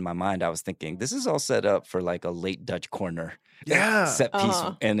penalty, in my mind, I was thinking, this is all set up for a late Dutch corner. Yeah. Set piece,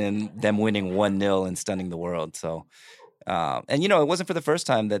 and then them winning 1-0 and stunning the world. So, and it wasn't for the first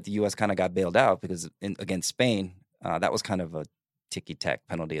time that the U.S. kind of got bailed out because against Spain, that was kind of a ticky-tack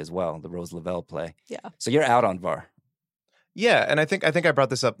penalty as well, the Rose Lavelle play. Yeah. So you're out on VAR. Yeah, and I think I brought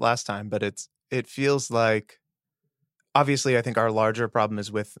this up last time, but it feels like, obviously, I think our larger problem is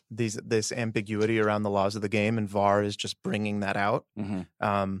with this ambiguity around the laws of the game, and VAR is just bringing that out.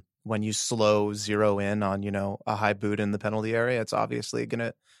 Mm-hmm. When you zero in on a high boot in the penalty area, it's obviously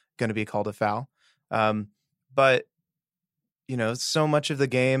gonna be called a foul. But so much of the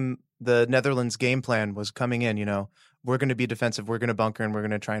game, the Netherlands game plan was coming in. We're going to be defensive, we're going to bunker, and we're going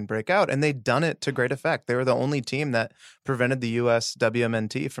to try and break out. And they'd done it to great effect. They were the only team that prevented the U.S.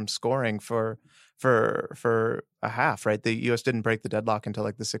 WMNT from scoring for a half, right? The U.S. didn't break the deadlock until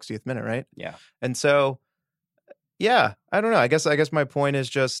the 60th minute, right? Yeah. And so, yeah, I don't know. I guess my point is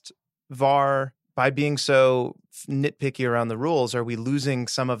just VAR, by being so nitpicky around the rules, are we losing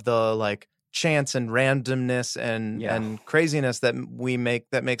some of the chance and randomness and craziness that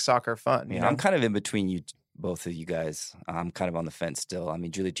makes soccer fun? Yeah, I'm kind of in between you. Both of you guys, I'm kind of on the fence still. I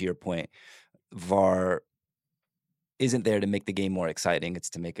mean, Julie, to your point, VAR isn't there to make the game more exciting.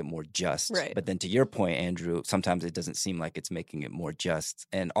 It's to make it more just. Right. But then to your point, Andrew, sometimes it doesn't seem like it's making it more just.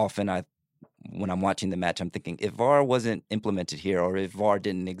 And often when I'm watching the match, I'm thinking, if VAR wasn't implemented here or if VAR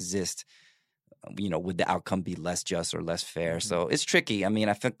didn't exist, would the outcome be less just or less fair? Mm-hmm. So it's tricky. I mean,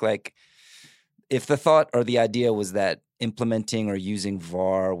 I think if the thought or the idea was that implementing or using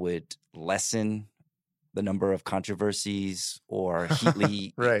VAR would lessen the number of controversies or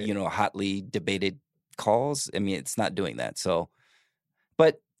heatly, right. Hotly debated calls. I mean, it's not doing that. So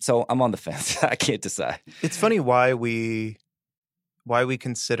I'm on the fence. I can't decide. It's funny why we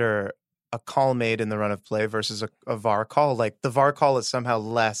consider a call made in the run of play versus a VAR call. The VAR call is somehow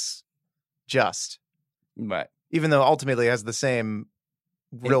less just. Right. Even though ultimately it has the same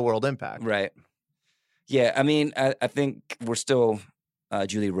real world impact. Right. Yeah, I mean, I think we're still,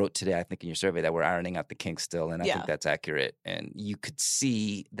 Julie wrote today, I think in your survey, that we're ironing out the kinks still, and I think that's accurate. And you could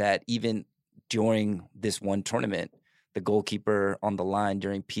see that even during this one tournament, the goalkeeper on the line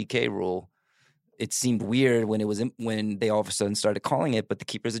during PK rule, it seemed weird when they all of a sudden started calling it, but the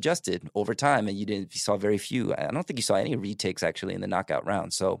keepers adjusted over time, and you saw very few. I don't think you saw any retakes actually in the knockout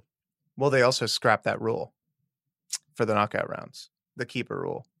round. So, well, they also scrapped that rule for the knockout rounds, the keeper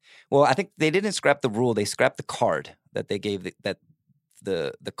rule. Well, I think they didn't scrap the rule; they scrapped the card that they gave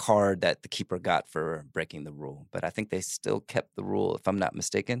the card that the keeper got for breaking the rule. But I think they still kept the rule, if I'm not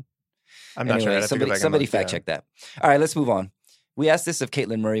mistaken. I'm not sure. Somebody fact check that. All right, let's move on. We asked this of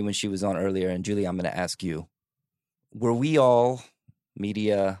Caitlin Murray when she was on earlier, and Julie, I'm going to ask you: were we all,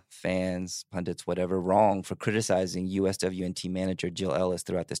 media, fans, pundits, whatever, wrong for criticizing USWNT manager Jill Ellis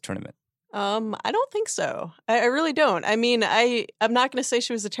throughout this tournament? I don't think so. I really don't. I mean, I'm not going to say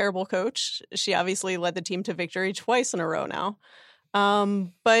she was a terrible coach. She obviously led the team to victory twice in a row now.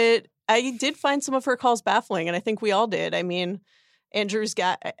 But I did find some of her calls baffling, and I think we all did. I mean, Andrew's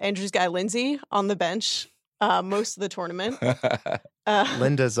guy Lindsay on the bench most of the tournament.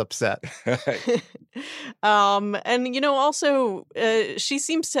 Linda's upset. And also she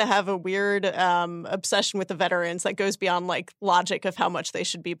seems to have a weird obsession with the veterans that goes beyond like logic of how much they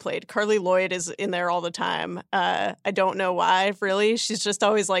should be played. Carly Lloyd is in there all the time. I don't know why, really. She's just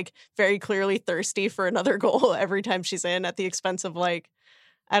always like very clearly thirsty for another goal every time she's in, at the expense of like,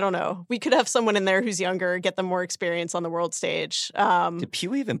 I don't know. We could have someone in there who's younger, get them more experience on the world stage. Did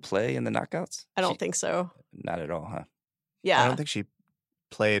Pugh even play in the knockouts? I don't think so. Not at all, huh? Yeah. I don't think she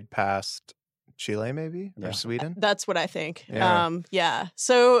played past Chile, maybe, or Sweden. That's what I think. Yeah.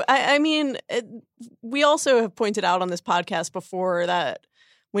 So, I mean, we also have pointed out on this podcast before that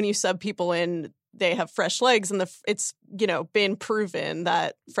when you sub people in, they have fresh legs, and it's been proven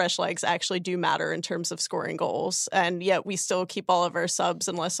that fresh legs actually do matter in terms of scoring goals, and yet we still keep all of our subs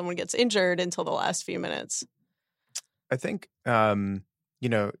unless someone gets injured until the last few minutes. I think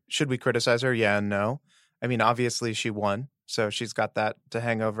should we criticize her? Yeah and no. I mean, obviously she won, so she's got that to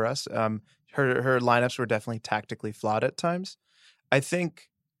hang over us. Her lineups were definitely tactically flawed at times. I think,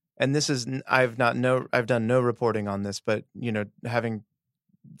 and this is I've done no reporting on this, but having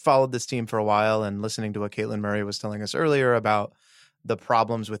followed this team for a while and listening to what Caitlin Murray was telling us earlier about the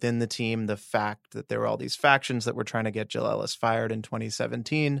problems within the team, the fact that there were all these factions that were trying to get Jill Ellis fired in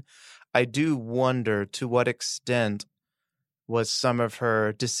 2017, I do wonder to what extent was some of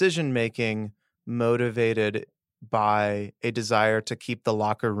her decision-making motivated by a desire to keep the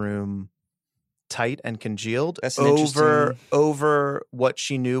locker room tight and congealed over what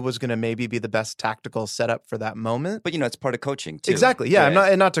she knew was going to maybe be the best tactical setup for that moment. But it's part of coaching too. Exactly. Yeah.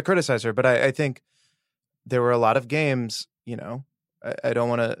 I'm not to criticize her, but I think there were a lot of games. I don't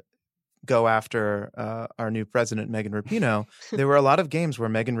want to go after our new president, Megan Rapinoe. There were a lot of games where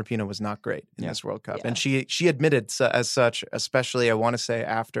Megan Rapinoe was not great in this World Cup, and she admitted as such. Especially, I want to say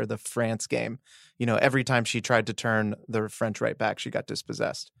after the France game, every time she tried to turn the French right back, she got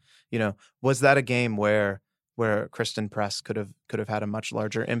dispossessed. Was that a game where Kristen Press could have had a much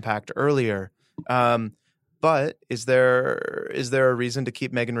larger impact earlier? But is there a reason to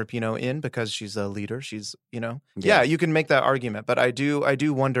keep Megan Rapinoe in because she's a leader? She's yeah, you can make that argument, but I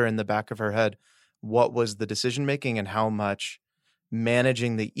do wonder in the back of her head what was the decision making and how much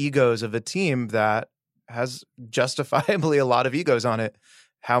managing the egos of a team that has justifiably a lot of egos on it,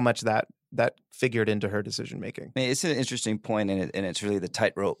 how much that figured into her decision making. I mean, it's an interesting point, and it's really the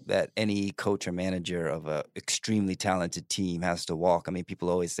tightrope that any coach or manager of a extremely talented team has to walk. I mean, people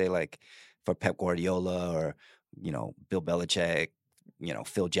always say like for Pep Guardiola or Bill Belichick,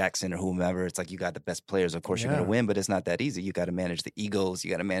 Phil Jackson or whomever, it's like you got the best players. Of course, you're going to win, but it's not that easy. You got to manage the egos, you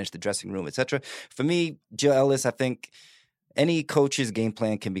got to manage the dressing room, etc. For me, Jill Ellis, I think any coach's game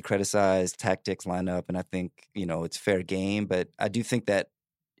plan can be criticized, tactics, lineup, and I think it's fair game. But I do think that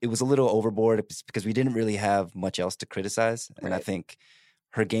it was a little overboard because we didn't really have much else to criticize. And I think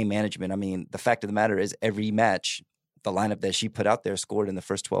her game management, I mean, the fact of the matter is every match, the lineup that she put out there scored in the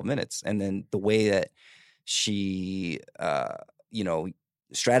first 12 minutes. And then the way that she,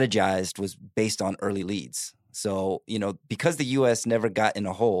 strategized was based on early leads. So, because the U.S. never got in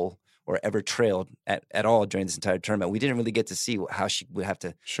a hole or ever trailed at all during this entire tournament, we didn't really get to see how she would have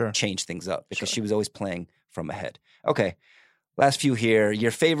to change things up because she was always playing from ahead. Okay. Last few here. Your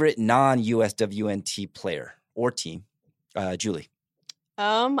favorite non-USWNT player or team, Julie.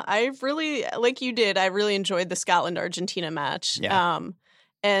 I really, like you did, I really enjoyed the Scotland-Argentina match. Yeah.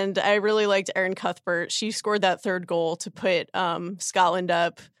 And I really liked Erin Cuthbert. She scored that third goal to put Scotland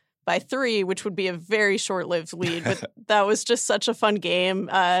up by 3, which would be a very short-lived lead. But that was just such a fun game.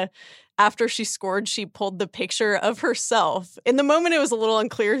 After she scored, she pulled the picture of herself. In the moment, it was a little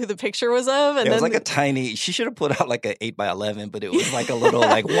unclear who the picture was of. And it was then like a tiny, she should have put out like an 8x11, but it was like a little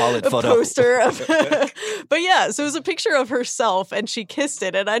like wallet a photo. poster of, but yeah, so it was a picture of herself and she kissed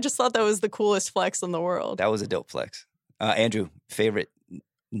it. And I just thought that was the coolest flex in the world. That was a dope flex. Andrew, favorite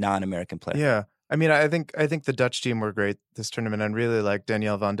non-American player? Yeah. I mean, I think the Dutch team were great this tournament. I really liked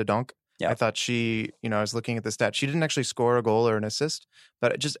Danielle van de Donk. Yeah. I thought she, I was looking at the stat. She didn't actually score a goal or an assist,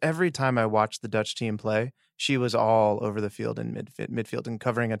 but just every time I watched the Dutch team play, she was all over the field in midfield and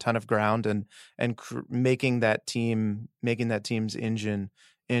covering a ton of ground and making that team's engine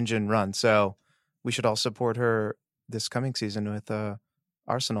run. So we should all support her this coming season with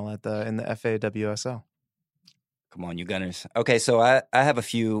Arsenal in the FAWSL. Come on, you Gunners. Okay, so I have a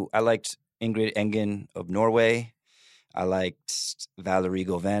few. I liked Ingrid Engen of Norway. I liked Valerie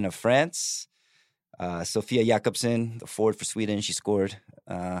Gauvin of France. Sofia Jakobsen, the forward for Sweden, she scored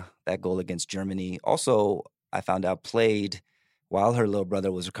that goal against Germany. Also, I found out played while her little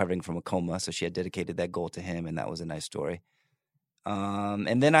brother was recovering from a coma, so she had dedicated that goal to him, and that was a nice story.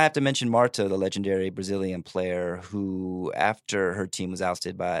 And then I have to mention Marta, the legendary Brazilian player who, after her team was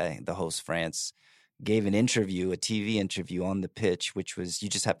ousted by the host France, gave an interview, a TV interview on the pitch, which was, you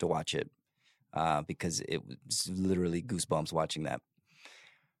just have to watch it. Because it was literally goosebumps watching that.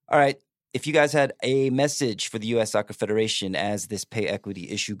 All right. If you guys had a message for the U.S. Soccer Federation as this pay equity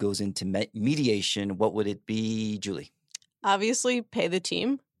issue goes into mediation, what would it be, Julie? Obviously, pay the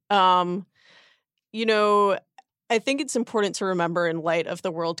team. I think it's important to remember in light of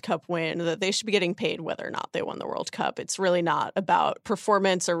the World Cup win that they should be getting paid whether or not they won the World Cup. It's really not about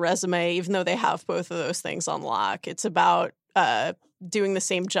performance or resume, even though they have both of those things on lock. It's about doing the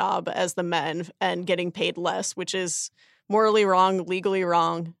same job as the men and getting paid less, which is morally wrong, legally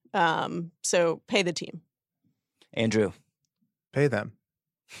wrong. So pay the team. Andrew. Pay them.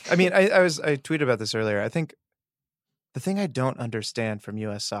 I mean, I tweeted about this earlier. I think the thing I don't understand from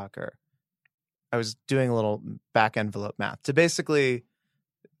U.S. soccer, I was doing a little back envelope math. To basically,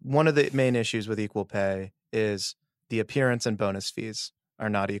 one of the main issues with equal pay is the appearance and bonus fees are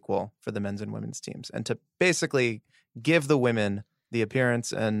not equal for the men's and women's teams. And to basically give the women the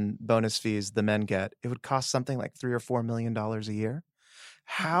appearance and bonus fees the men get, it would cost something like $3 or $4 million a year.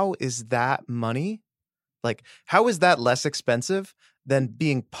 How is that money? Like, how is that less expensive than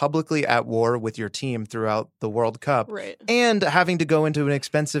being publicly at war with your team throughout the World Cup, right, and having to go into an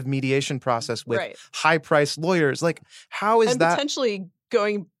expensive mediation process with right, high-priced lawyers? Like, how is and that potentially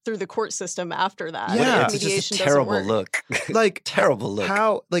going through the court system after that? Yeah, it's mediation just a terrible doesn't work. look. like terrible look.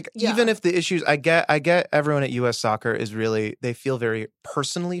 How, like, Yeah. even if the issues, I get everyone at U.S. Soccer is really, they feel very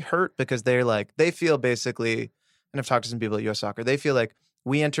personally hurt because they're like, they feel basically, and I've talked to some people at U.S. Soccer, they feel like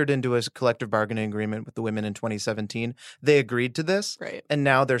we entered into a collective bargaining agreement with the women in 2017. They agreed to this, Right. and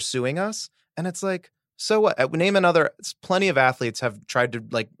now they're suing us. And it's like, so what? Name another. Plenty of athletes have tried to,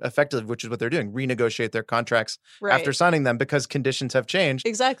 like, effectively, which is what they're doing, renegotiate their contracts Right. after signing them because conditions have changed.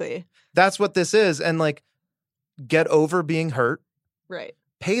 Exactly. That's what this is. And, like, get over being hurt. Right.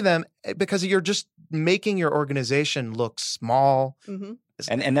 Pay them, because you're just making your organization look small. Mm-hmm.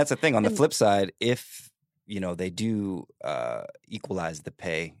 And that's the thing. On the And- flip side, if they do equalize the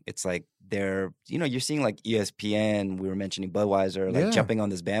pay, it's like they're, you're seeing like ESPN, we were mentioning Budweiser, like Yeah. jumping on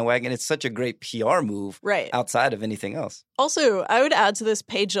this bandwagon. It's such a great PR move Right. outside of anything else. Also, I would add to this,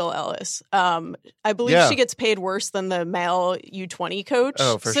 pay Jill Ellis. I believe Yeah. she gets paid worse than the male U20 coach.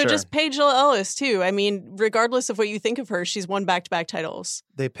 Oh, for so sure. just pay Jill Ellis too. I mean, regardless of what you think of her, she's won back-to-back titles.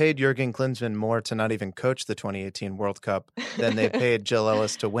 They paid Jurgen Klinsmann more to not even coach the 2018 World Cup than they paid Jill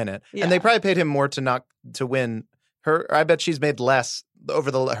Ellis to win it. Yeah. And they probably paid him more to win her. I bet she's made less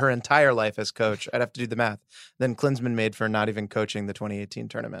over her entire life as coach. I'd have to do the math than Klinsmann made for not even coaching the 2018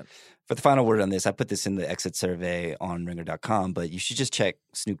 tournament. For the final word on this, I put this in the exit survey on ringer.com, but you should just check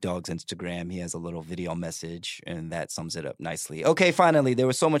Snoop Dogg's Instagram. He has a little video message, and that sums it up nicely. Okay, finally, there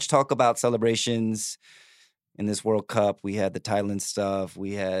was so much talk about celebrations in this World Cup. We had the Thailand stuff.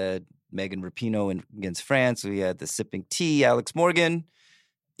 We had Megan Rapinoe against France. We had the sipping tea, Alex Morgan.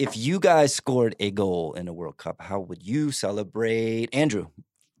 If you guys scored a goal in a World Cup, how would you celebrate? Andrew.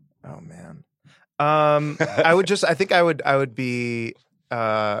 Oh man. I think I would be,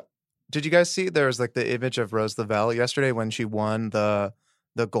 did you guys see there was like the image of Rose Lavelle yesterday when she won the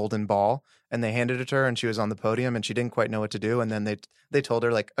golden ball and they handed it to her and she was on the podium and she didn't quite know what to do, and then they told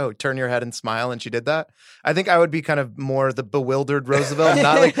her like, oh, turn your head and smile, and she did that. I think I would be kind of more the bewildered Roosevelt,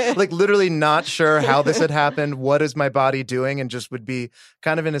 not like literally not sure how this had happened, what is my body doing, and just would be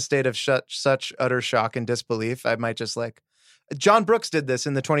kind of in a state of such utter shock and disbelief. I might just like, John Brooks did this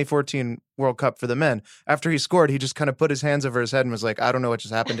in the 2014 World Cup for the men. After he scored, he just kind of put his hands over his head and was like, I don't know what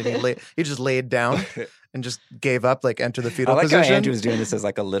just happened. And he just laid down and just gave up, like enter the fetal position. I like how Andrew's doing this as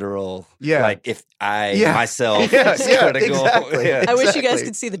like a literal, yeah. like if I myself scored a goal. Exactly. Yeah, I wish you guys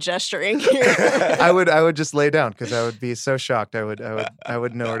could see the gesturing here. I would just lay down because I would be so shocked. I would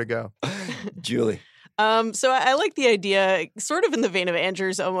know where to go. Julie. So I like the idea, sort of in the vein of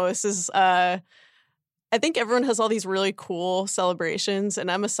Andrew's almost, is I think everyone has all these really cool celebrations,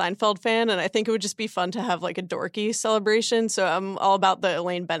 and I'm a Seinfeld fan, and I think it would just be fun to have like a dorky celebration. So I'm all about the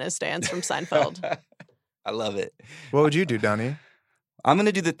Elaine Benes dance from Seinfeld. I love it. What would you do, Donnie? I'm going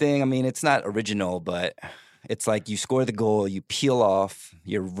to do the thing. I mean, it's not original, but it's like you score the goal, you peel off,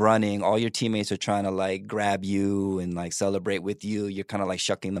 you're running, all your teammates are trying to like grab you and like celebrate with you. You're kind of like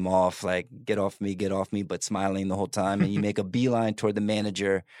shucking them off, like get off me, but smiling the whole time. And you make a beeline toward the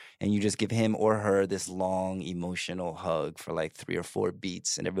manager and you just give him or her this long emotional hug for like 3 or 4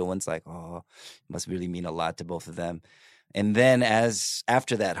 beats. And everyone's like, oh, it must really mean a lot to both of them. And then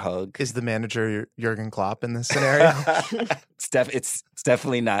after that hug... Is the manager Jurgen Klopp in this scenario? It's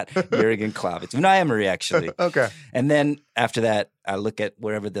definitely not Jurgen Klopp. It's Unai Emery, actually. Okay. And then after that, I look at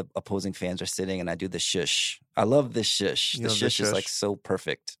wherever the opposing fans are sitting and I do the shush. I love the shush. The shush is like so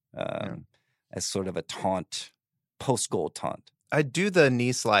perfect as sort of a taunt, post-goal taunt. I'd do the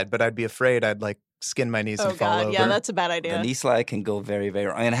knee slide, but I'd be afraid I'd like skin my knees and fall over. Yeah, that's a bad idea. The knee slide can go very, very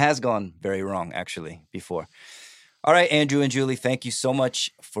wrong. And it has gone very wrong, actually, before. All right, Andrew and Julie, thank you so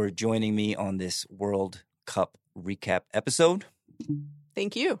much for joining me on this World Cup recap episode.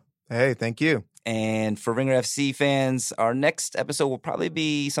 Thank you. Hey, thank you. And for Ringer FC fans, our next episode will probably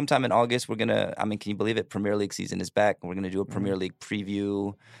be sometime in August. We're going to, can you believe it? Premier League season is back. We're going to do a Premier League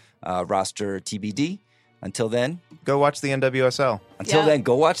preview, roster TBD. Until then, go watch the NWSL. Until then,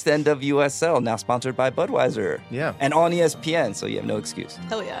 go watch the NWSL, now sponsored by Budweiser. Yeah. And on ESPN, so you have no excuse.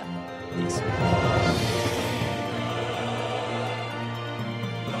 Hell yeah. Peace.